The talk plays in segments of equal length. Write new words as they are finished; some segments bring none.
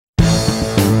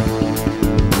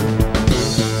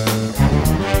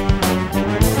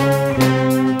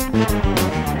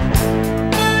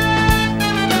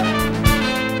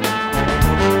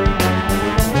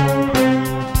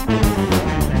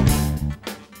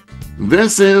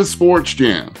This is Sports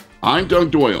Jam. I'm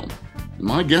Doug Doyle, and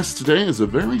my guest today is a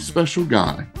very special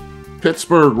guy.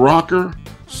 Pittsburgh rocker,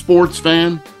 sports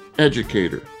fan,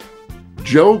 educator.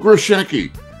 Joe Grushecky,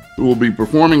 who will be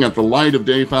performing at the Light of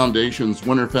Day Foundation's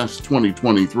Winterfest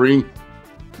 2023.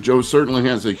 Joe certainly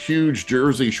has a huge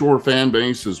Jersey Shore fan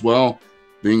base as well,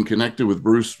 being connected with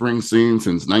Bruce Springsteen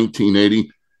since 1980.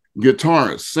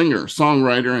 Guitarist, singer,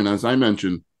 songwriter, and as I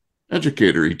mentioned,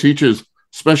 educator. He teaches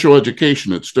special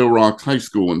education at Stowe Rocks High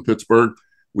School in Pittsburgh.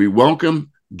 We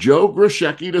welcome Joe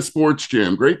Grushecky to Sports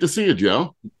Jam. Great to see you,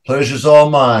 Joe. Pleasure's all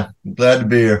mine. Glad to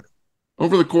be here.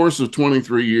 Over the course of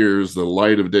 23 years, the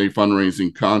Light of Day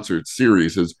fundraising concert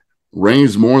series has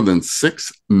raised more than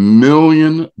 $6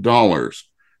 million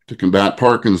to combat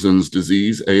Parkinson's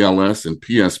disease, ALS, and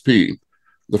PSP.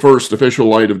 The first official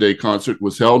Light of Day concert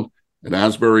was held at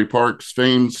Asbury Park's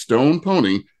famed Stone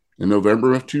Pony in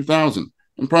November of 2000.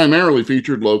 And primarily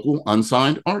featured local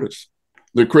unsigned artists.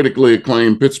 The critically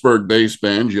acclaimed Pittsburgh-based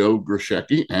band Joe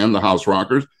Grushecky and the House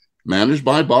Rockers, managed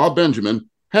by Bob Benjamin,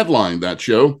 headlined that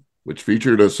show, which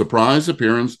featured a surprise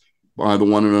appearance by the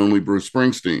one and only Bruce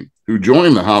Springsteen, who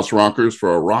joined the House Rockers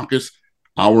for a raucous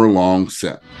hour-long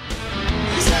set.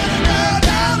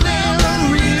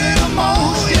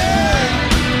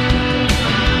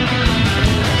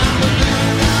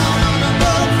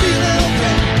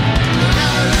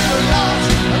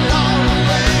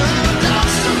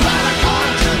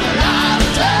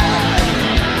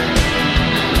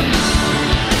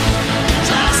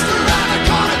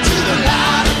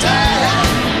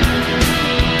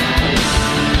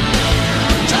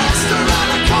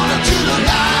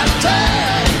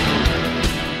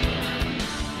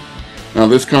 Now,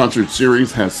 this concert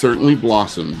series has certainly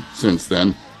blossomed since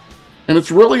then, and it's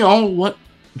really all what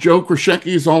Joe Grushecky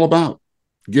is all about,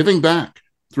 giving back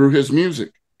through his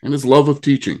music and his love of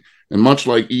teaching. And much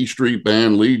like E Street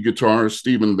Band lead guitarist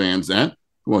Stephen Van Zandt,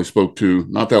 who I spoke to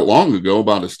not that long ago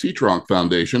about his Teach Rock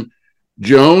Foundation,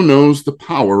 Joe knows the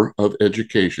power of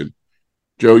education.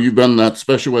 Joe, you've been that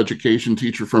special education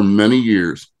teacher for many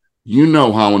years. You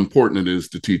know how important it is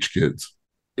to teach kids.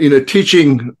 You know,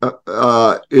 teaching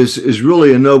is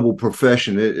really a noble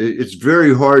profession. It's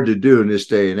very hard to do in this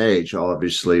day and age,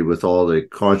 obviously, with all the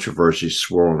controversies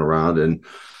swirling around, and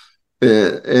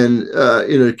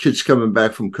you know, kids coming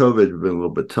back from COVID have been a little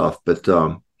bit tough. But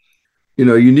you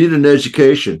know, you need an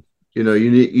education. You know,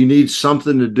 you need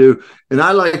something to do, and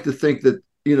I like to think that,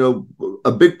 you know,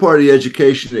 a big part of the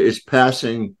education is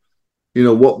passing, you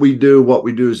know, what we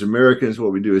do as Americans,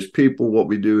 what we do as people, what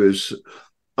we do as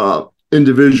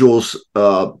individuals,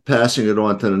 passing it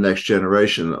on to the next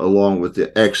generation, along with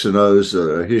the X and O's,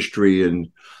 history and,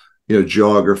 you know,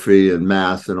 geography and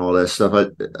math and all that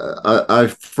stuff. I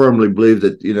firmly believe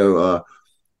that, you know,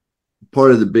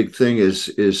 part of the big thing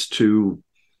is to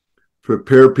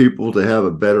prepare people to have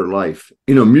a better life.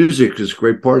 You know, music is a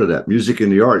great part of that. Music and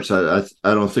the arts. I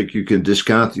don't think you can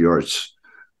discount the arts.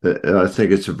 I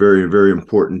think it's a very, very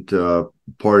important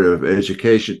part of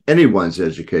education, anyone's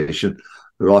education.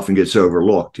 It often gets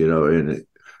overlooked, you know, and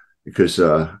because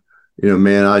you know,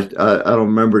 man, I don't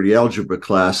remember the algebra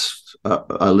class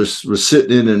I was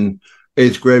sitting in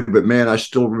 8th grade, but man, I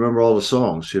still remember all the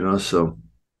songs, you know. So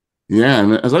yeah,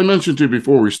 and as I mentioned to you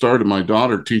before we started, my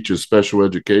daughter teaches special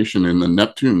education in the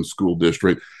Neptune School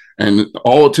District, and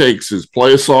all it takes is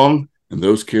play a song, and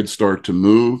those kids start to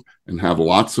move and have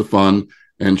lots of fun.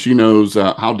 And she knows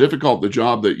how difficult the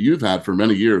job that you've had for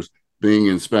many years being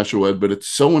in special ed, but it's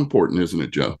so important, isn't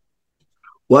it, Joe?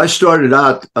 Well, I started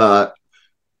out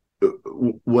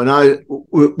when I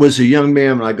was a young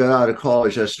man. When I got out of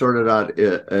college, I started out.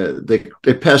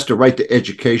 They passed a right to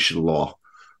education law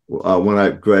when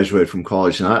I graduated from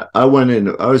college, and I went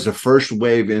in. I was the first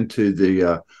wave into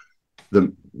the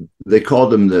they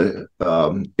called them the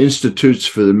Institutes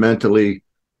for the Mentally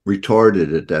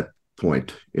Retarded at that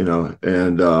point, you know,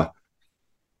 and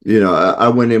you know, I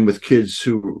went in with kids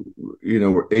who, you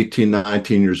know, were 18,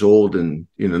 19 years old and,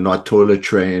 you know, not toilet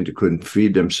trained, couldn't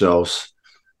feed themselves.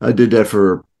 I did that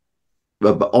for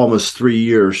almost 3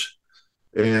 years,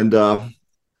 and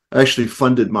actually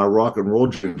funded my rock and roll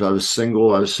dreams. I was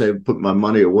single. I was saving, putting my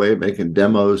money away, making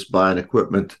demos, buying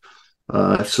equipment.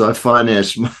 So I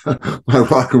financed my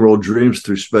rock and roll dreams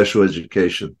through special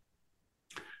education.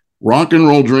 Rock and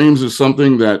roll dreams is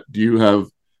something that you have,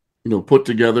 you know, put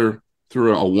together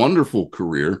through a wonderful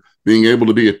career, being able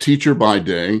to be a teacher by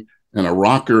day and a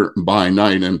rocker by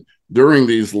night. And during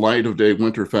these Light of Day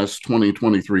Winterfest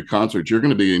 2023 concerts, you're going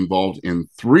to be involved in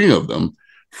 3 of them.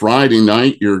 Friday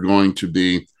night, you're going to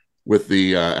be with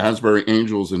the Asbury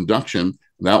Angels induction.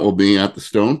 That will be at the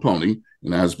Stone Pony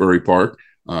in Asbury Park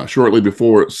shortly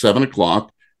before 7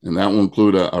 o'clock. and that will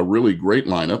include a really great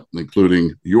lineup,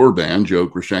 including your band, Joe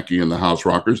Krashecki and the House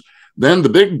Rockers. Then the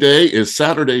big day is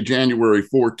Saturday, January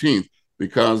 14th,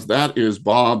 because that is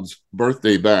Bob's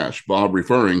birthday bash. Bob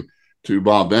referring to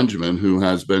Bob Benjamin, who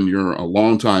has been your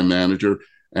longtime manager,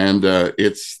 and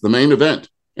it's the main event.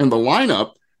 And the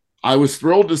lineup, I was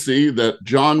thrilled to see that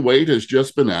John Waite has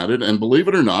just been added, and believe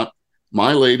it or not,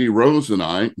 my lady Rose and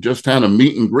I just had a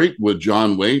meet and greet with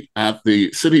John Waite at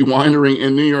the City Winery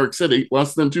in New York City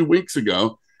less than 2 weeks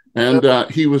ago, and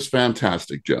he was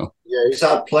fantastic, Joe. Yeah, he's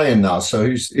out playing now, so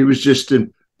he was just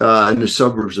in the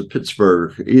suburbs of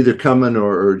Pittsburgh, either coming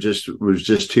or just was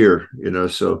just here,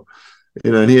 So,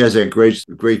 and he has that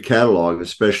great catalog,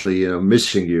 especially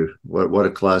 "Missing You." What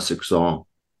a classic song.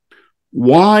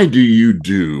 Why do you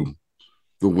do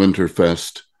the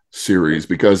Winterfest series?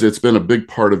 Because it's been a big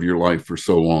part of your life for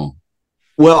so long.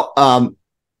 Well,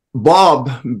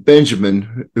 Bob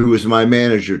Benjamin, who was my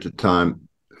manager at the time,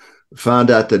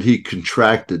 found out that he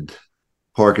contracted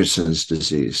Parkinson's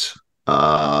disease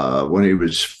when he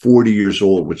was 40 years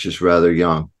old, which is rather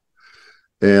young.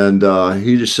 And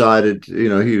he decided, he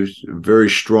was a very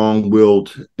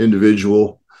strong-willed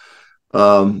individual,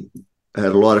 had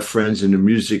a lot of friends in the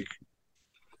music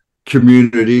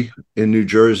community in New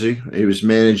Jersey. He was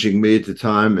managing me at the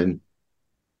time, and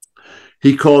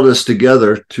he called us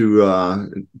together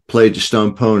to play the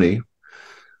Stone Pony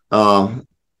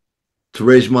to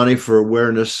raise money for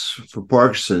awareness for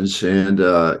Parkinson's, and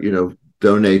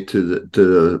donate to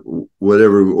the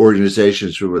whatever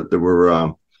organizations that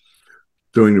were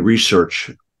doing the research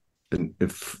and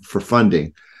for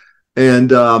funding. And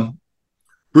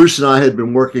Bruce and I had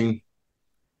been working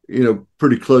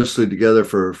pretty closely together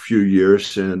for a few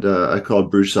years, and I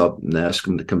called Bruce up and asked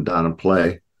him to come down and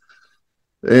play.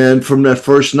 And from that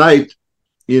first night,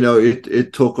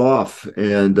 it took off,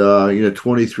 and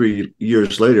 23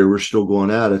 years later, we're still going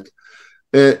at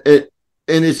it.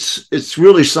 And it's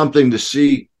really something to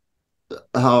see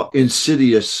how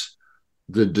insidious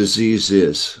the disease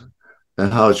is,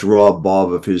 and how it's robbed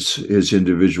Bob of his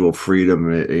individual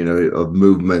freedom, of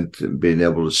movement and being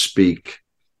able to speak.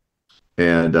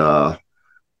 And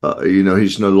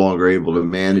he's no longer able to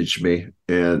manage me,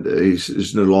 and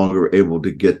he's no longer able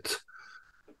to get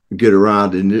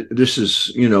around. And this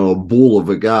is a bull of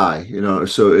a guy,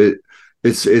 so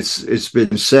it's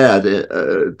been sad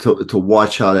to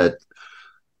watch how that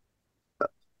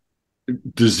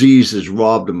disease has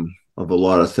robbed him of a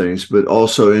lot of things, but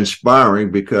also inspiring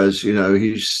because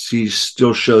he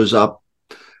still shows up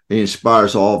and he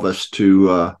inspires all of us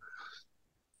to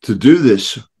do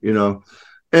this,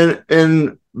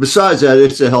 and besides that,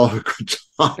 it's a hell of a good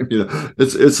time.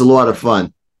 It's a lot of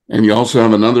fun. And you also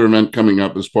have another event coming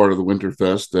up as part of the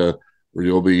Winterfest, where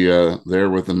you'll be there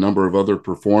with a number of other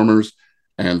performers,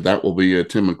 and that will be at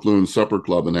Tim McClune's Supper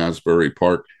Club in Asbury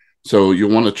Park. So you'll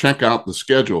want to check out the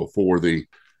schedule for the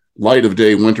Light of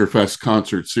Day Winterfest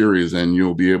concert series, and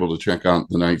you'll be able to check out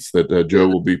the nights that Joe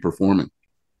will be performing.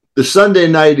 The Sunday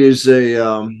night is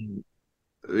a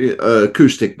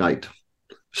acoustic night,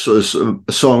 so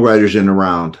songwriters in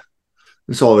around.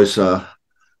 It's always a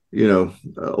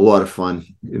lot of fun.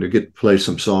 Get to play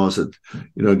some songs that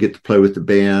get to play with the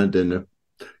band, and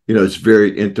it's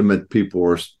very intimate. People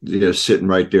are sitting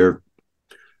right there,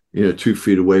 2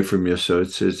 feet away from you. So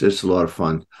it's a lot of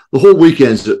fun. The whole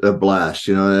weekend's a blast.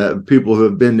 People who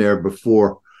have been there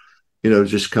before,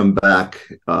 just come back,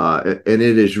 and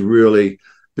it's really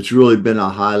been a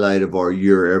highlight of our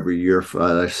year every year.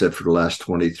 Like I said, for the last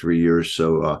 23 years.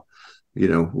 So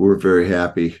we're very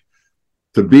happy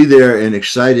to be there and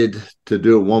excited to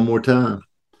do it one more time.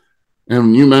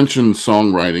 And you mentioned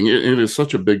songwriting. It is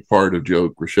such a big part of Joe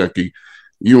Krashecki.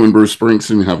 You and Bruce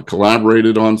Springsteen have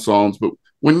collaborated on songs, but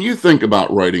when you think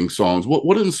about writing songs,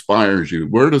 what inspires you?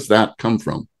 Where does that come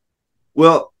from?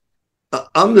 Well,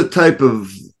 I'm the type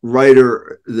of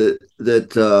writer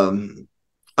that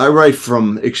I write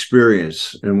from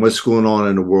experience and what's going on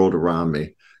in the world around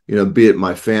me, be it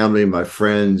my family, my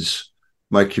friends,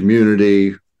 my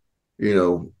community,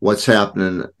 what's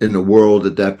happening in the world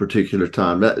at that particular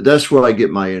time. That's where I get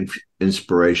my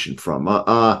inspiration from.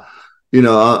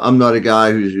 I'm not a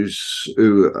guy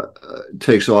who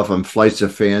takes off on flights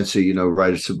of fancy,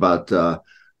 writes about,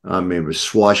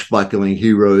 swashbuckling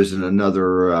heroes in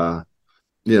another,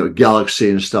 galaxy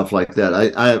and stuff like that.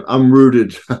 I'm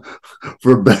rooted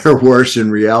for better or worse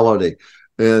in reality.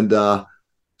 And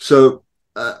so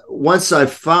once I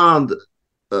found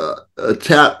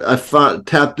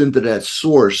tapped into that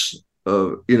source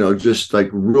of, just like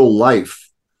real life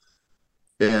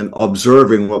and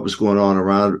observing what was going on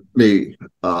around me,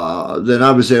 then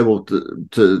I was able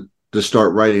to to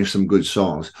start writing some good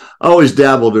songs. I always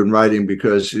dabbled in writing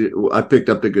because I picked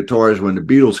up the guitars when the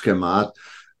Beatles came out,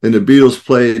 and the Beatles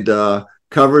played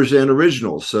covers and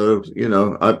originals. So,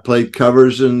 I played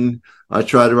covers and I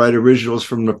tried to write originals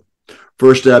from the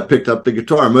first day I picked up the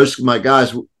guitar. Most of my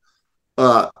guys in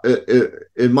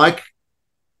my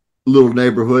little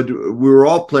neighborhood, we were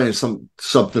all playing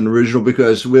something original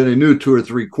because we only knew 2 or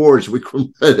 3 chords. We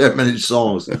couldn't play that many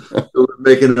songs. So we were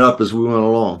making it up as we went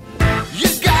along. You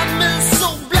got me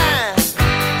so blind,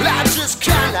 I just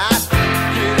cannot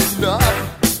get enough.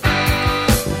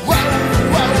 Whoa,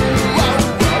 whoa, whoa, whoa.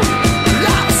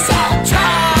 Love's so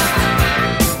tough.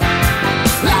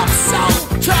 Love's so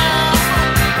tough.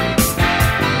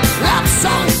 Love's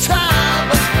so tough.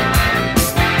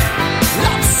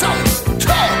 Love's so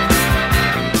tough.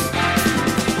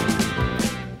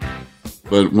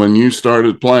 But when you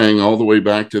started playing all the way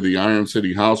back to the Iron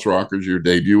City House Rockers, your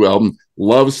debut album,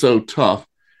 Love So Tough,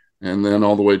 and then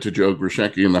all the way to Joe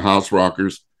Grushecky and the House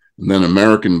Rockers, and then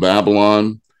American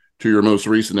Babylon, to your most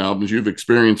recent albums, you've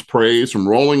experienced praise from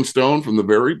Rolling Stone from the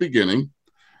very beginning,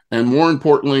 and more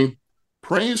importantly,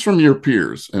 praise from your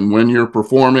peers. And when you're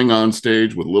performing on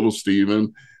stage with Little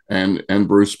Steven and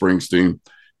Bruce Springsteen,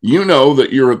 you know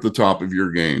that you're at the top of your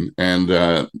game, and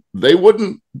they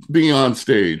wouldn't be on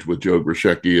stage with Joe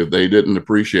Grushecky if they didn't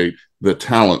appreciate the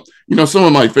talent. Some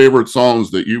of my favorite songs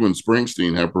that you and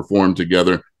Springsteen have performed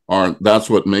together are That's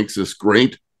What Makes Us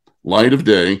Great, Light of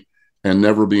Day, and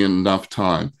Never Be Enough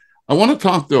Time. I want to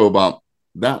talk, though, about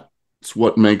That's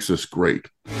What Makes Us Great.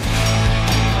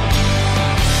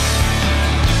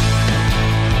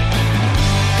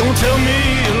 Don't tell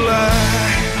me a lie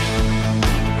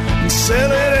and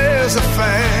sell it as a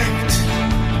fact.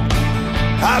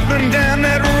 I've been down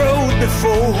that road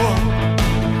before,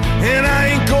 and I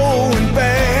ain't going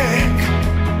back.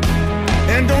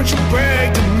 And don't you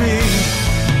brag to me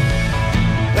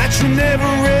that you never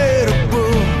read a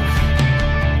book.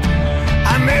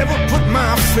 I never put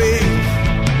my faith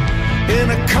in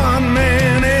a con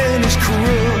man and his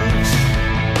crooks.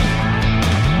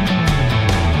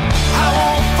 I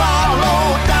won't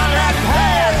follow down that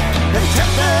path and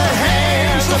tip the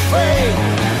hands of fate.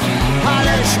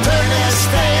 Let's turn this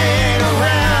thing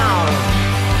around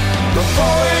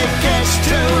before it gets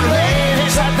too late.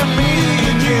 It's up to me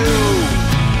and you.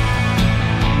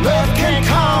 Love can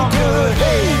conquer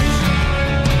hate.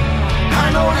 I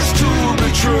know this to be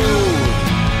true.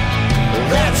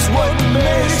 That's what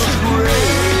makes us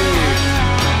great.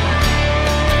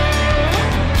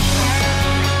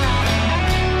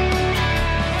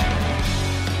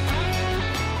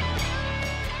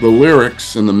 The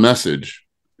lyrics and the message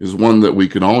is one that we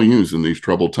can all use in these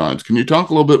troubled times. Can you talk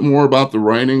a little bit more about the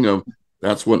writing of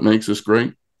That's What Makes Us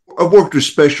Great? I've worked with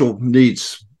special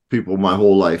needs people my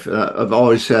whole life. I've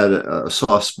always had a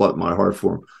soft spot in my heart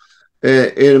for them.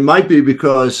 And it might be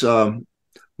because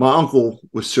my uncle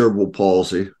was cerebral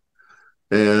palsy.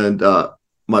 And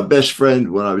my best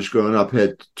friend when I was growing up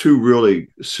had 2 really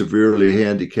severely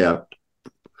handicapped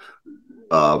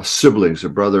siblings, a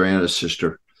brother and a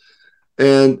sister.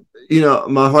 And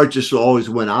my heart just always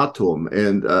went out to him.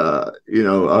 And,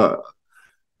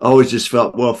 I always just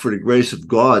felt, well, for the grace of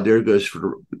God, there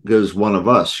goes one of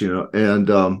us,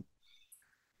 And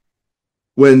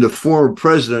when the former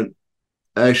president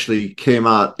actually came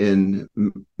out and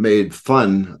made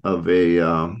fun of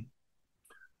a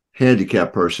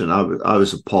handicapped person, I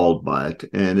was appalled by it.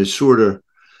 And it sort of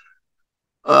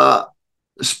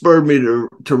spurred me to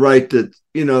write that,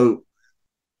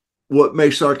 what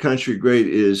makes our country great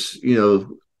is,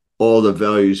 all the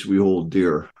values we hold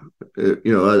dear.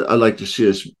 I like to see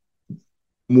us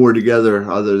more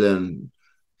together other than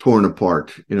torn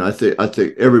apart. I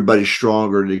think everybody's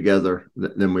stronger together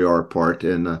than we are apart.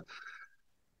 And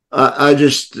I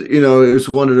just, it was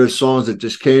one of those songs that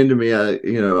just came to me,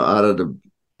 out of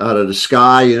the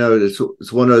sky.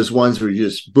 It's one of those ones where you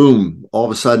just boom, all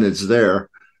of a sudden it's there.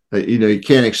 You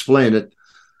can't explain it.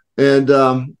 And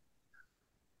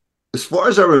as far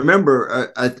as I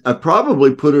remember, I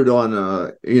probably put it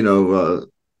on,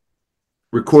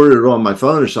 recorded it on my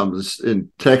phone or something and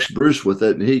text Bruce with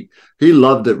it. And he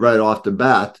loved it right off the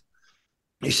bat.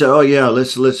 He said, "Oh yeah,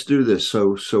 let's do this."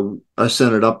 So I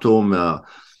sent it up to him.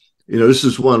 This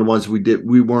is one of the ones we did.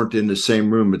 We weren't in the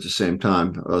same room at the same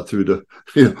time through the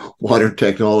modern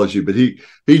technology, but he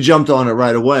jumped on it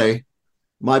right away.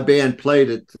 My band played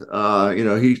it.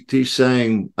 He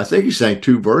sang. I think he sang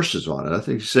 2 verses on it. I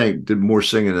think he did more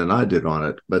singing than I did on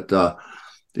it. But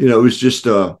it was just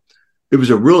it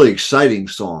was a really exciting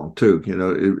song too.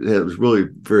 It was really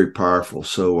very powerful.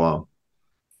 So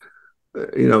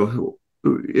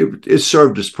it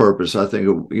served its purpose. I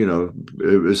think,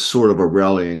 it was sort of a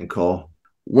rallying call.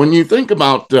 When you think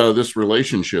about this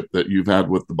relationship that you've had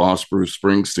with the boss, Bruce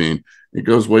Springsteen, it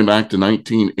goes way back to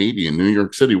 1980 in New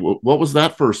York City. What was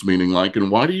that first meeting like, and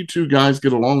why do you two guys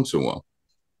get along so well?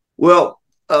 Well,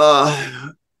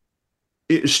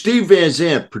 Steve Van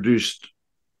Zandt produced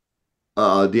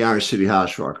the Iron City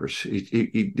House Rockers.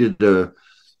 He did the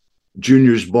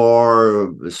Junior's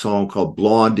Bar, a song called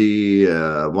Blondie,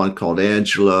 one called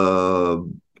Angela,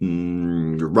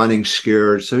 Running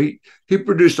Scared. So he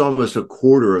produced almost a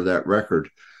quarter of that record,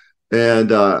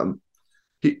 and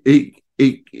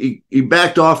he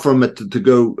backed off from it to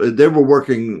go. They were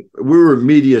working. We were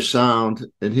Media Sound,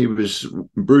 and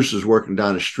Bruce was working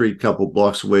down the street, a couple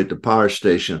blocks away at the power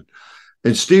station.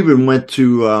 And Stephen went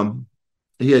to.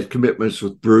 He had commitments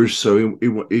with Bruce, so he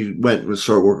went and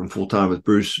started working full time with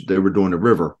Bruce. They were doing the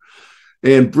River,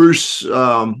 and Bruce.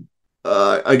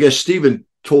 I guess Stephen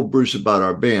told Bruce about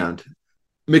our band.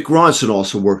 Mick Ronson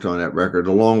also worked on that record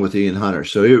along with Ian Hunter,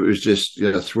 so it was just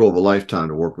a thrill of a lifetime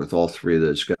to work with all three of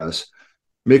those guys.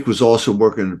 Mick was also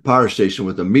working at the power station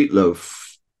with a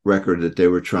Meatloaf record that they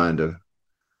were trying the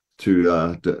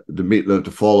Meatloaf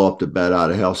to Fall Off the Bat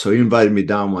Out of Hell. So he invited me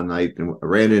down one night, and I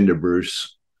ran into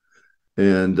Bruce,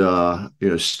 and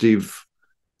Steve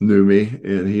knew me,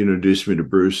 and he introduced me to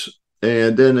Bruce.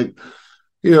 And then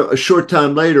a short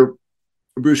time later,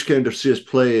 Bruce came to see us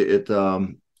play at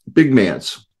Big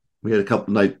Man's. We had a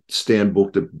couple night stand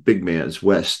booked at Big Man's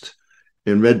West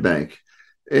in Red Bank.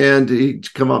 And he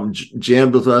come up and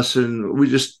jammed with us, and we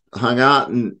just hung out,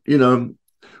 and, we had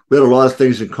a lot of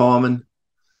things in common.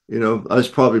 I was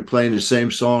probably playing the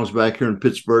same songs back here in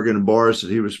Pittsburgh in the bars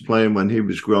that he was playing when he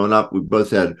was growing up. We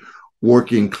both had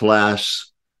working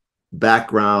class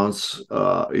backgrounds,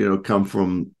 come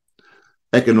from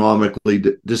economically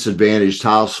disadvantaged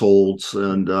households.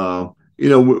 And,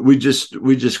 we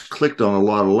just clicked on a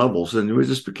lot of levels, and we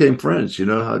just became friends. You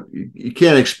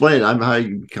can't explain how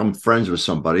you become friends with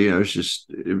somebody. It was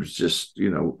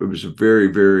a very,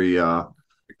 very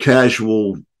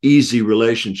casual, easy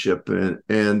relationship.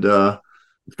 And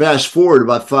fast forward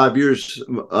about 5 years,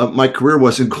 my career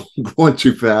wasn't going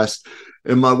too fast.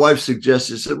 And my wife said,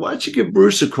 why don't you give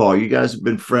Bruce a call? You guys have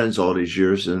been friends all these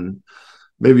years, and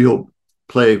maybe he'll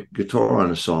play guitar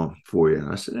on a song for you.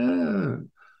 And I said, yeah.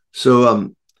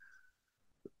 So,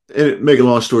 and make a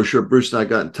long story short, Bruce and I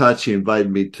got in touch. He invited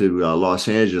me to Los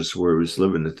Angeles, where he was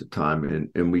living at the time,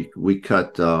 and we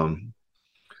cut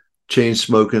Chain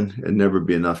Smoking and Never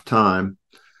Be Enough Time.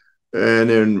 And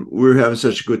then we were having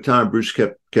such a good time, Bruce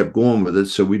kept going with it.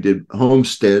 So we did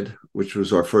Homestead, which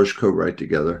was our first co-write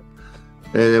together.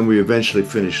 And then we eventually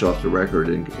finished off the record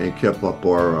and kept up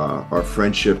our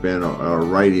friendship and our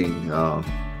writing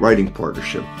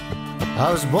partnership.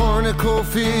 I was born in coal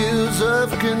fields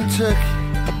of Kentucky.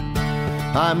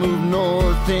 I moved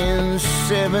north in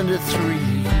 73.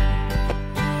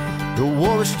 The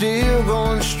war was still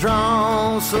going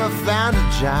strong, so I found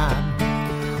a job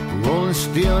rolling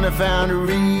steel in a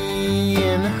foundry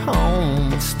in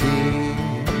Homestead.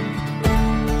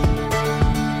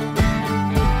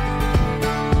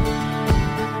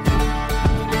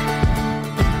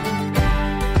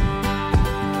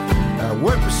 I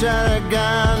worked beside a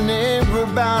guy named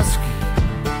Grabowski,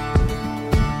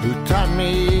 who taught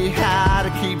me how to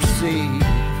keep safe.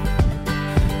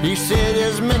 He said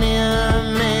there's many a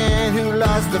man who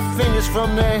lost the fingers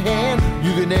from their hand.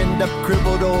 You can end up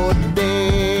crippled or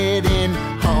dead in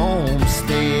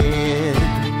Homestead.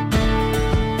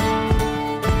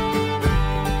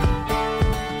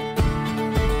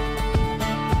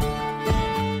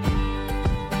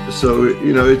 So,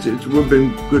 we've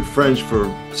been good friends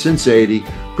since 80,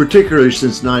 particularly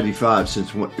since 95,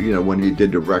 since, when he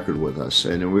did the record with us.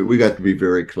 And we got to be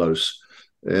very close.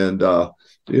 And,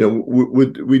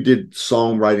 we did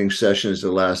songwriting sessions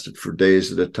that lasted for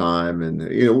days at a time. And,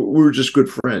 we were just good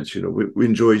friends. We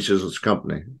enjoy each other's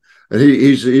company. And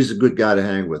he's a good guy to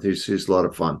hang with. He's a lot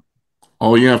of fun.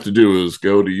 All you have to do is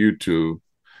go to YouTube,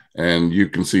 and you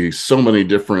can see so many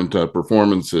different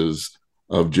performances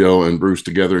of Joe and Bruce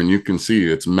together, and you can see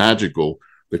it's magical,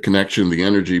 the connection, the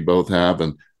energy both have,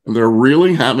 and they're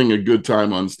really having a good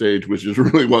time on stage, which is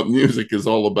really what music is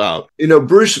all about.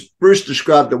 Bruce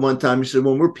described it one time. He said,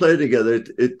 when we're playing together,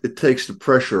 it takes the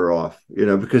pressure off,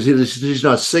 because he's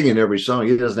not singing every song.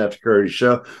 He doesn't have to carry the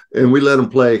show, and we let him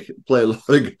play a lot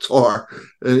of guitar.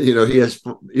 And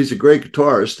he's a great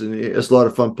guitarist, and he has a lot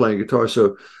of fun playing guitar.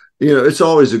 So, it's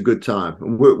always a good time.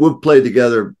 We've played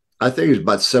together, I think it's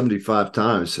about 75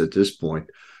 times at this point.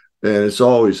 And it's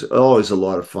always a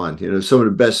lot of fun. Some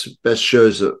of the best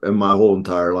shows in my whole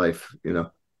entire life,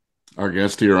 Our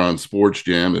guest here on Sports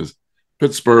Jam is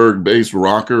Pittsburgh-based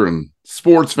rocker and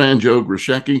sports fan Joe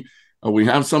Grushecky. We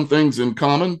have some things in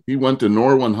common. He went to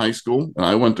Norwin High School, and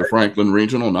I went to Franklin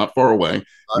Regional, not far away.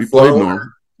 We played Norwin.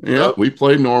 Yeah, we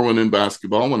played Norwin in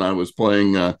basketball when I was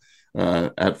playing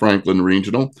at Franklin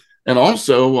Regional. And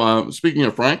also, speaking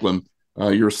of Franklin,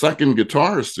 your second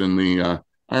guitarist in the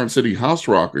Iron City House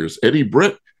Rockers, Eddie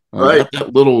Britt, got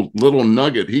that little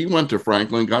nugget. He went to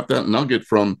Franklin, got that nugget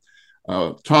from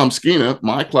Tom Skeena,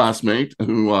 my classmate,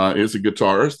 who is a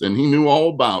guitarist, and he knew all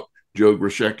about Joe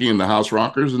Grushecky and the House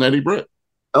Rockers and Eddie Britt.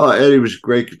 Oh, Eddie was a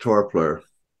great guitar player.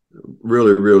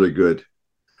 Really, really good.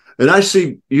 And I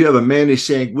see you have a Manny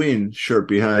Sanguine shirt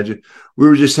behind you. We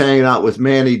were just hanging out with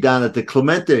Manny down at the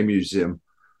Clemente Museum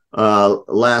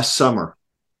last summer.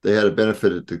 They had a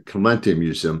benefit at the Clemente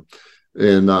Museum.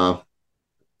 And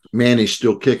Manny's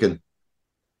still kicking.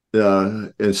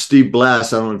 And Steve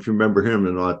Blass, I don't know if you remember him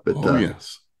or not, but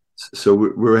yes. So we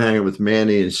were hanging with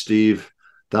Manny and Steve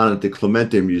down at the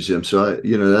Clemente Museum. So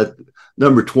that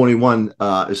number 21,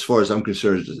 as far as I'm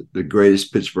concerned, is the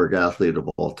greatest Pittsburgh athlete of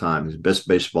all time. He's the best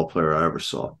baseball player I ever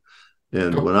saw.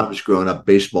 And when I was growing up,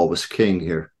 baseball was king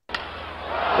here.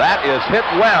 That is hit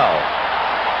well.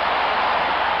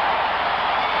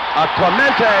 A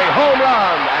Clemente home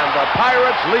run, and the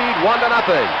Pirates lead 1-0.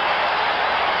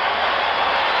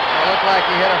 It looked like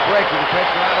he hit a breaking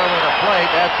pitch right over the plate.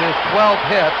 That's his 12th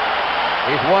hit.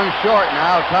 He's one short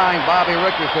now, tying Bobby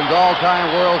Richardson's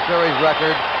all-time World Series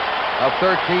record of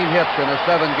 13 hits in a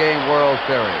 7-game World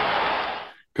Series.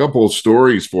 Couple of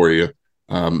stories for you.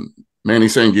 Manny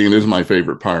Sanguine is my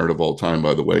favorite Pirate of all time,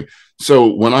 by the way. So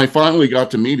when I finally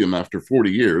got to meet him after 40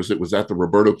 years, it was at the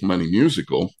Roberto Clemente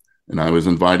musical, and I was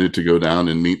invited to go down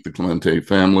and meet the Clemente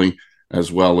family,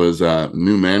 as well as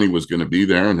knew Manny was going to be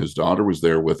there, and his daughter was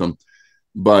there with him.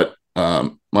 But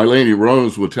my lady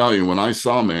Rose would tell you, when I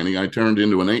saw Manny, I turned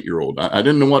into an 8-year-old. I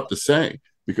didn't know what to say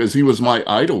because he was my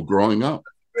idol growing up.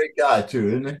 Great guy, too,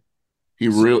 isn't he?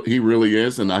 He really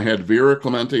is. And I had Vera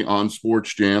Clemente on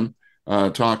Sports Jam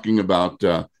talking about,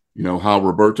 how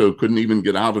Roberto couldn't even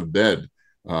get out of bed.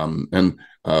 And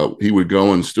he would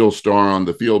go and still star on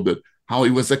the field, but how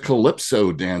he was a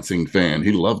Calypso dancing fan.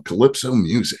 He loved Calypso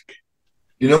music.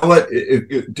 You know what?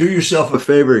 Do yourself a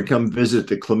favor and come visit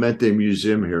the Clemente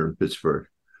Museum here in Pittsburgh.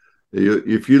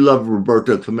 If you love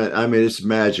Roberto Clemente, I mean, it's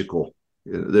magical.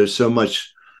 There's so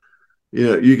much,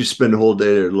 you can spend the whole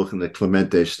day there looking at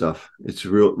Clemente stuff. It's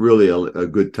really a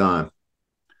good time.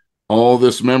 All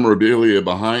this memorabilia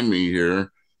behind me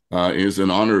here is in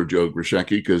honor of Joe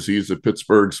Grushecky because he's a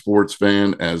Pittsburgh sports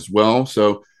fan as well.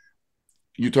 So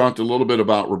you talked a little bit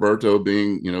about Roberto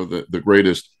being, the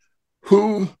greatest.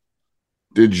 Who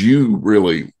did you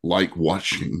really like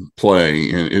watching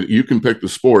play? And you can pick the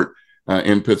sport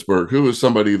in Pittsburgh. Who is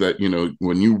somebody that,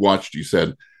 when you watched, you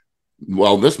said,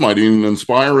 well, this might even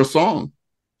inspire a song?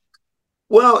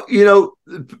 Well,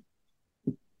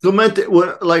 Clemente,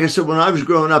 like I said, when I was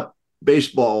growing up,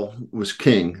 baseball was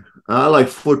king. I like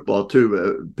football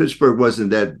too. Pittsburgh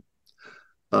wasn't that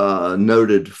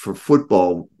noted for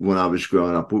football when I was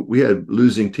growing up. We had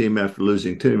losing team after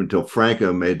losing team until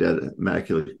Franco made that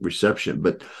immaculate reception.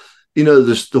 But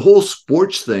the whole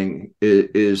sports thing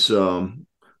is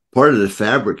part of the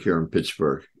fabric here in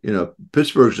Pittsburgh.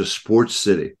 Pittsburgh's a sports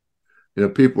city.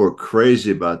 People are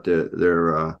crazy about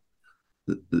their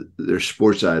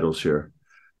sports idols here,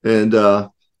 and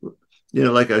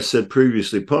like I said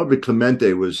previously, probably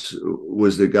Clemente was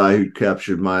the guy who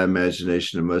captured my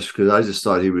imagination the most because I just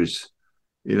thought he was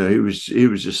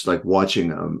just like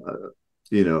watching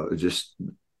just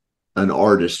an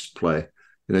artist play.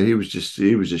 He was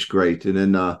just great. And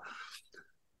then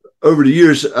over the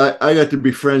years, I got to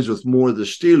be friends with more of the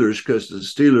Steelers because the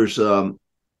Steelers,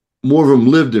 more of them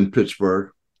lived in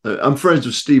Pittsburgh. I'm friends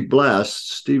with Steve Blass.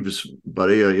 Steve is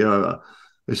buddy. I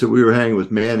said we were hanging with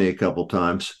Manny a couple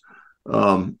times.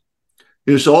 So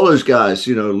all those guys,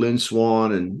 Lynn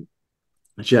Swann and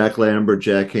Jack Lambert,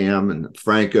 Jack Ham, and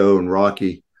Franco and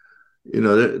Rocky,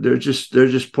 they're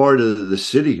just part of the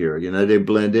city here. They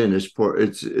blend in.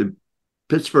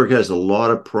 Pittsburgh has a lot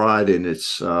of pride in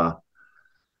its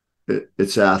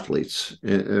athletes,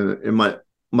 and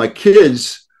my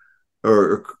kids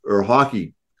are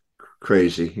hockey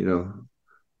crazy.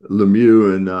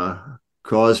 Lemieux and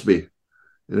Crosby.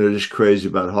 They're just crazy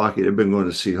about hockey. They've been going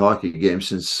to see hockey games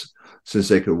since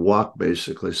they could walk,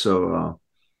 basically. So,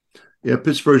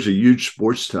 Pittsburgh's a huge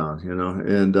sports town,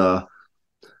 and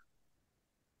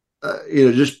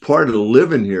just part of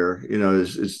living here.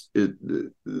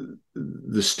 The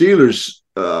Steelers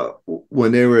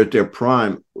when they were at their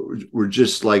prime were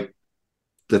just like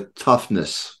the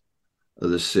toughness of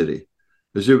the city.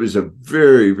 because it was a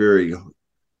very, very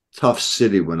tough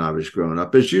city when I was growing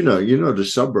up. As you know, the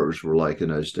suburbs were like in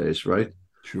those days, right?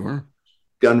 Sure.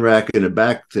 Gun rack in the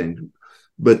back thing.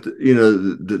 But,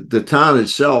 the town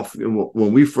itself,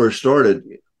 when we first started,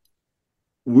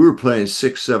 we were playing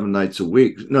 6-7 nights a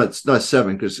week. No, it's not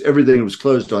 7 because everything was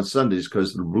closed on Sundays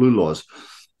because of the blue laws.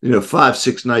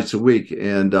 5-6 nights a week.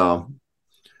 And,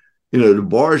 the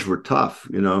bars were tough,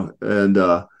 and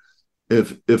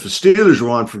if the Steelers were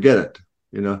on, forget it.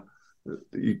 You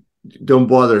don't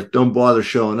bother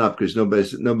showing up because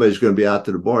nobody's going to be out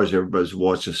to the bars. Everybody's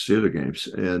watching Steeler games.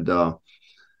 And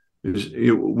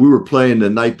we were playing the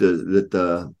night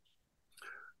that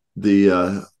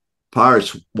the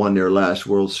Pirates won their last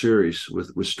World Series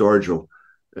with Stargell,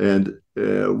 and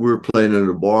we were playing in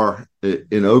a bar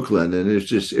in Oakland, and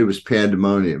it was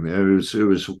pandemonium. It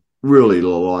was really a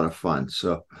lot of fun.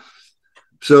 So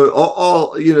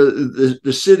all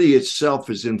the city itself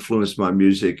has influenced my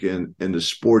music, and the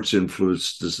sports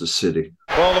influenced the city.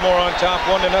 Baltimore on top,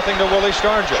 1-0 to Willie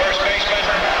Stargell. First baseman,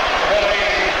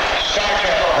 Willie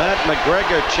Stargell. That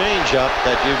McGregor changeup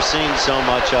that you've seen so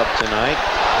much of tonight.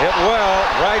 Hit well,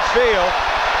 right field.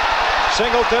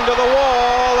 Singleton to the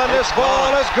wall, and this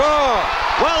ball is gone.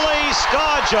 Willie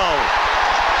Stargell,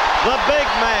 the big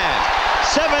man.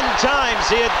 7 times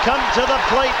he had come to the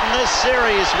plate in this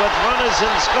series with runners in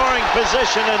scoring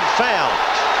position and failed.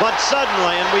 But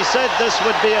suddenly, and we said this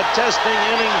would be a testing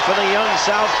inning for the young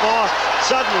southpaw,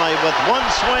 suddenly with one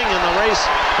swing in the race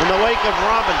in the wake of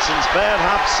Robinson's bad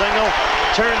hop single,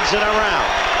 turns it around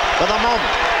for the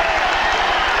moment.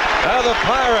 Now the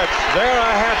Pirates, they're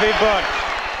a happy bunch.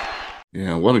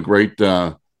 Yeah, what a great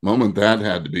moment that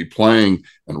had to be, playing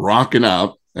and rocking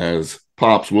out as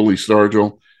Pops Willie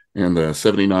Stargell and the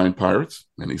 79 Pirates.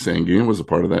 Manny Sanguin was a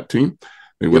part of that team.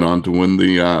 They went on to win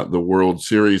the World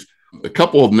Series. A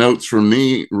couple of notes from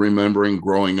me remembering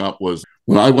growing up was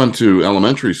when I went to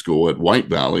elementary school at White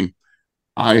Valley,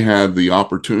 I had the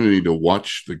opportunity to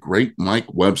watch the great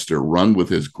Mike Webster run with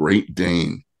his Great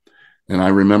Dane. And I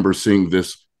remember seeing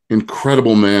this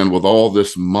incredible man with all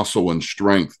this muscle and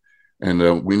strength.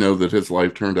 And we know that his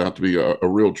life turned out to be a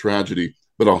real tragedy,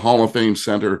 but a Hall of Fame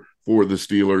center for the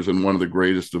Steelers and one of the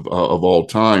greatest of all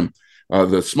time.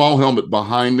 The small helmet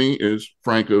behind me is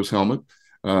Franco's helmet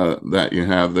that you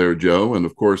have there, Joe. And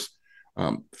of course,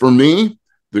 for me,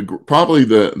 probably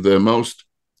the most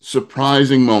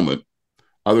surprising moment,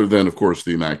 other than, of course,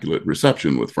 the Immaculate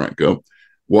Reception with Franco,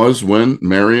 was when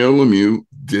Mario Lemieux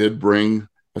did bring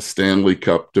a Stanley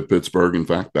Cup to Pittsburgh. In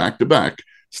fact, back-to-back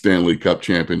Stanley Cup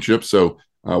championships. So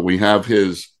we have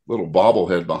his little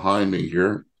bobblehead behind me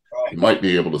here. You might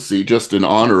be able to see, just in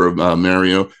honor of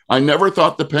Mario. I never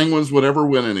thought the Penguins would ever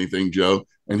win anything, Joe,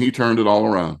 and he turned it all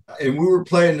around. And we were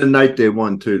playing the night they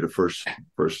won too, the first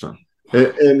time.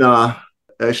 And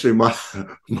actually, my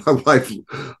wife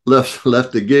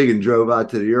left the gig and drove out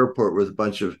to the airport with a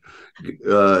bunch of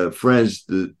friends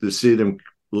to see them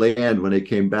land when they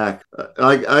came back.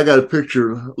 I got a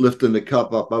picture lifting the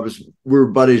cup up. We were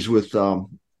buddies with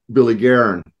Billy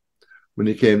Guerin when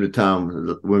he came to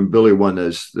town, when Billy won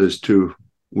those two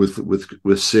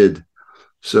with Sid.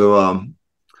 So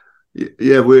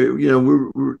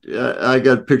I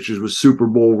got pictures with Super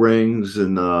Bowl rings,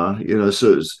 and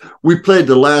so we played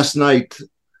the last night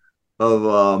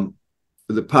of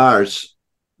the Pirates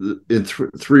in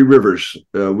Three Rivers.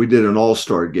 We did an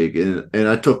all-star gig, and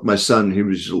I took my son. He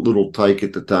was a little tyke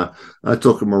at the time. I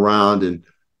took him around, and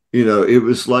it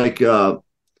was like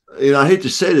I hate to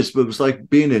say this, but it was like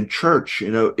being in church.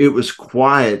 It was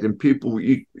quiet, and people,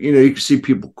 you could see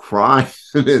people crying,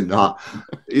 and I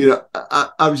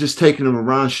was just taking them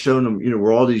around, showing them,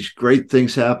 where all these great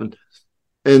things happened.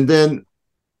 And then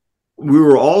we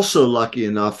were also lucky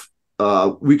enough,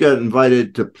 we got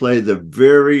invited to play the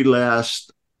very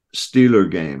last Steeler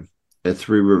game at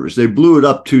Three Rivers. They blew it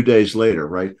up 2 days later,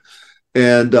 right?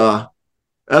 And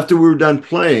after we were done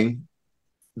playing,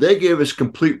 they gave us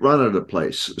complete run of the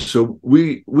place. So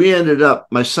we ended up,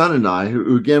 my son and I,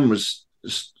 who again was,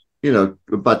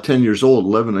 about 10 years old,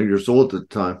 11 years old at the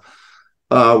time,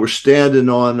 were standing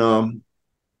on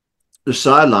the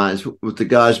sidelines with the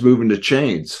guys moving the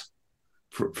chains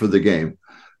for the game.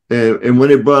 And when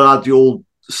they brought out the old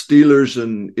Steelers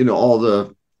and, all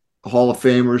the Hall of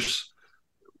Famers,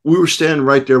 we were standing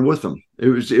right there with them. It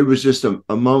was just a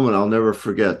moment I'll never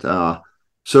forget. So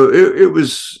it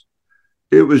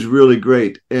was really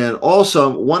great. And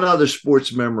also, one other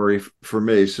sports memory for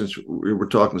me, since we were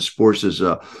talking sports, is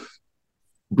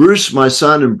Bruce, my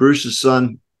son, and Bruce's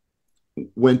son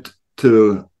went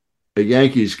to a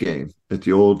Yankees game at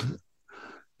the old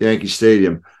Yankee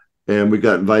Stadium. and we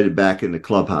got invited back in the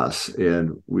clubhouse,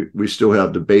 and we still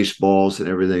have the baseballs and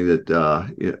everything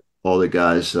that all the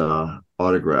guys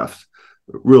autographed.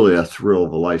 Really a thrill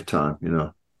of a lifetime, you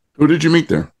know. Who did you meet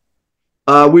there?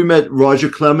 We met Roger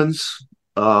Clemens,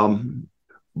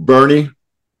 Bernie,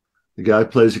 the guy who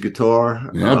plays the guitar.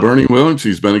 Yeah, Bernie Williams.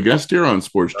 He's been a guest here on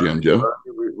Sports Jam, Joe.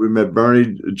 We met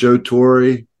Bernie, Joe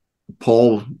Torre,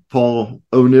 Paul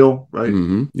O'Neill, right?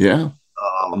 Mm-hmm. Yeah.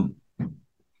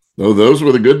 Those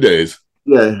were the good days.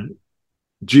 Yeah.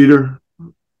 Jeter.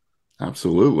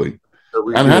 Absolutely. So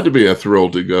it had to be a thrill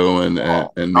to go and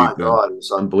meet them. God,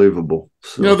 it's unbelievable.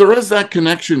 So. You know, there is that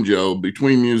connection, Joe,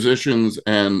 between musicians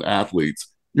and athletes.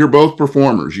 You're both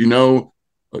performers. You know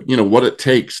what it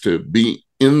takes to be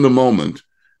in the moment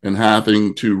and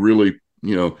having to really,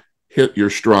 hit your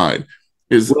stride.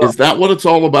 Is that what it's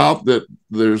all about? That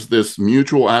there's this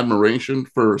mutual admiration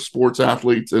for sports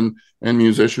athletes and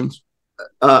musicians?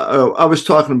 I was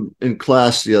talking in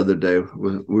class the other day.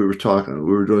 We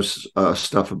were doing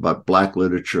stuff about Black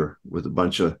literature with a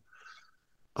bunch of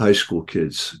high school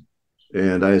kids,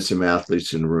 and I had some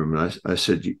athletes in the room. And I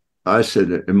said,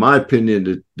 in my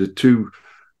opinion, two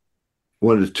of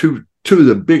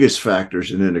the biggest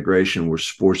factors in integration were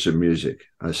sports and music.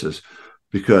 I says,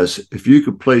 because if you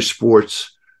could play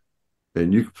sports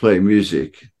and you could play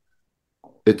music,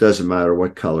 it doesn't matter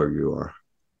what color you are,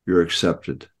 you're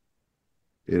accepted.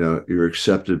 You're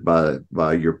accepted by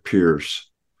your peers.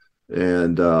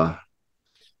 And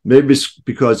maybe it's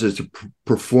because it's a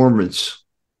performance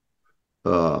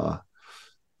driven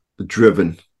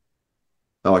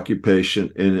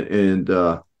occupation,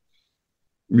 and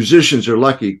musicians are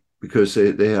lucky because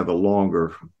they have a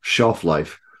longer shelf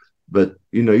life. But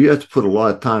you have to put a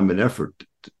lot of time and effort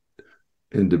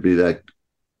into be that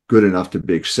good enough to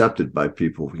be accepted by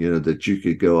people, that you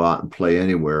could go out and play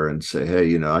anywhere and say,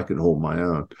 hey, I can hold my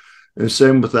own. And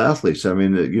same with athletes. I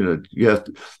mean, you have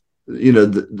to,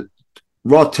 the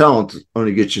raw talent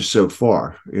only gets you so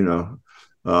far. You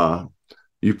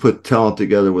put talent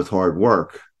together with hard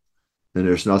work, and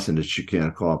there's nothing that you can't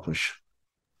accomplish.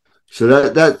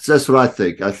 So that's what I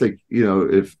think. I think,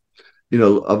 if,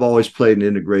 I've always played in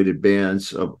integrated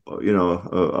bands, I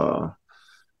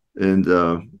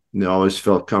always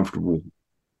felt comfortable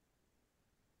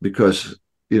because,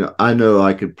 I know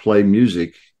I could play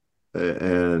music,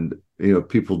 and,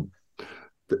 people,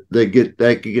 they could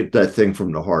get that thing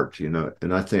from the heart,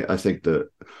 and I think that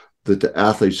the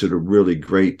athletes that are really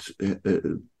great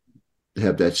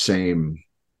have that same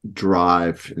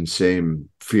drive and same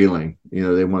feeling.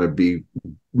 They want to be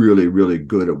really, really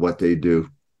good at what they do.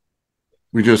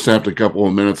 We just have a couple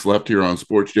of minutes left here on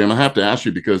Sports Jam. I have to ask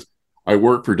you, because I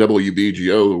work for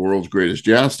WBGO, the world's greatest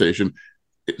jazz station.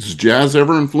 Has jazz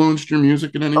ever influenced your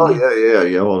music in any way? Oh,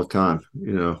 yeah, all the time.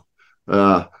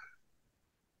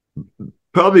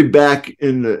 Probably back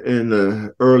in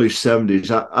the early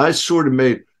 70s, I sort of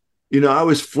made, I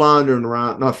was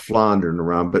not floundering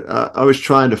around, but I was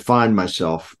trying to find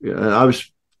myself. I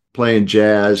was playing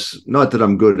jazz. Not that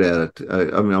I'm good at it.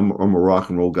 I'm a rock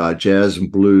and roll guy, jazz and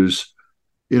blues.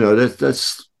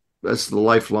 That's the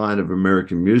lifeline of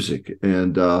American music.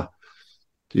 And, I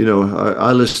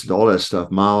listened to all that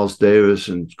stuff, Miles Davis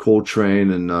and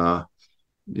Coltrane. And, I'm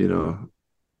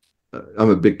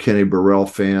a big Kenny Burrell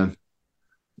fan,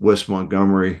 Wes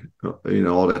Montgomery,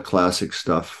 all that classic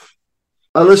stuff.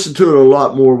 I listened to it a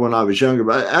lot more when I was younger,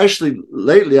 but actually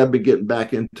lately I've been getting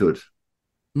back into it.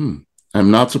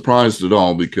 I'm not surprised at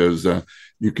all, because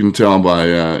you can tell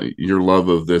by your love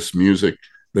of this music,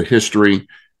 the history,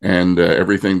 and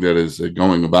everything that is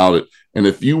going about it. And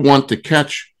if you want to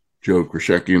catch Joe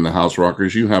Krashecki and the House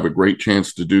Rockers, you have a great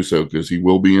chance to do so, because he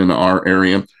will be in our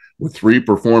area with 3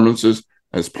 performances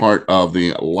as part of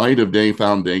the Light of Day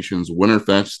Foundation's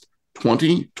Winterfest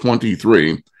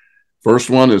 2023. First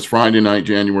one is Friday night,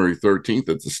 January 13th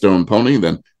at the Stone Pony.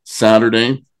 Then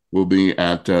Saturday will be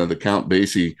at the Count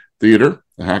Basie Theater,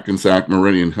 the Hackensack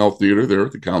Meridian Health Theater there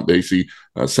at the Count Basie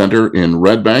Center in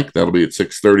Red Bank. That'll be at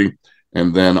 6:30.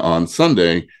 And then on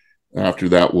Sunday, after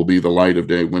that, will be the Light of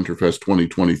Day Winterfest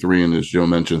 2023. And as Joe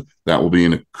mentioned, that will be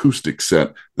an acoustic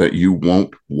set that you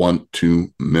won't want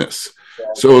to miss.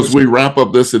 So as we wrap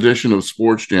up this edition of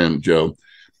Sports Jam, Joe,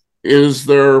 is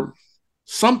there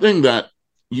something that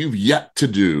you've yet to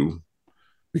do,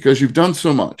 because you've done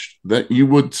so much, that you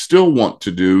would still want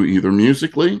to do, either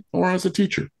musically or as a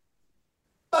teacher?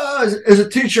 As a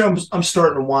teacher, I'm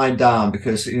starting to wind down,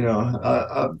 because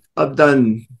I've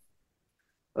done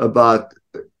about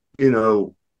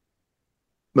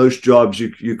most jobs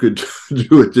you could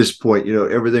do at this point.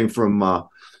 Everything from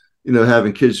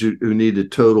having kids who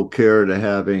needed total care to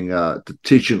having to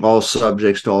teaching all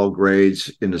subjects to all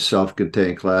grades in a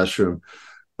self-contained classroom,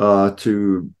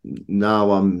 to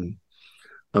now I'm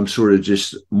sort of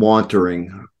just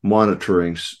monitoring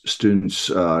students'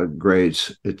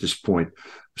 grades at this point.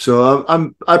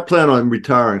 So I plan on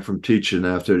retiring from teaching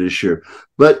after this year.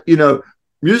 But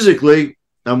musically,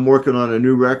 I'm working on a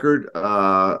new record.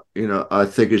 I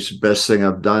think it's the best thing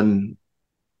I've done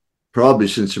probably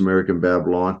since American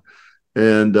Babylon,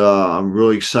 and I'm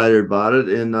really excited about it.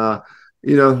 And I'd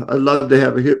love to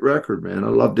have a hit record, man.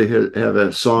 I'd love to have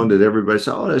a song that everybody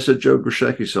says, "Oh, that's a Joe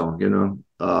Grushecky song,"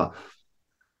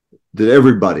 that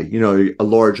everybody, a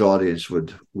large audience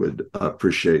would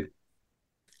appreciate.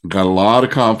 Got a lot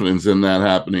of confidence in that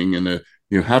happening, and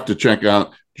you have to check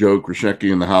out Joe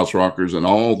Grushecky and the House Rockers and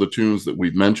all the tunes that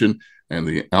we've mentioned, and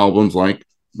the albums like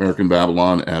American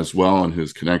Babylon as well, and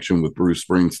his connection with Bruce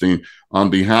Springsteen.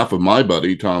 On behalf of my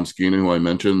buddy Tom Skeena, who I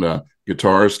mentioned,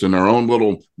 guitarist in our own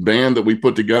little band that we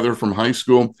put together from high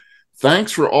school,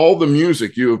 thanks for all the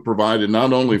music you have provided,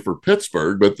 not only for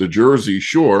Pittsburgh but the Jersey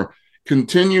Shore.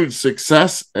 Continued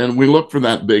success, and we look for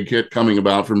that big hit coming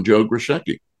about from Joe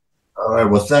Grushecky. All right,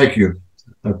 well, thank you.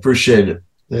 I appreciate it,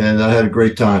 and I had a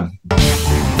great time.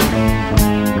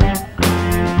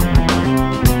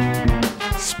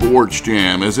 Sports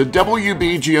Jam is a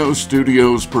WBGO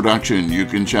Studios production. You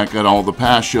can check out all the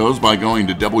past shows by going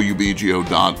to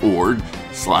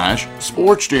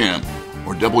wbgo.org/sportsjam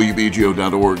or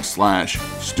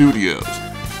wbgo.org/studios.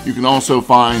 You can also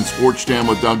find Sports Jam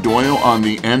with Doug Doyle on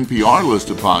the NPR list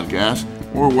of podcasts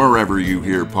or wherever you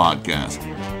hear podcasts.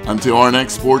 Until our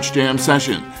next Sports Jam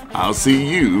session, I'll see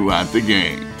you at the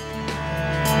game.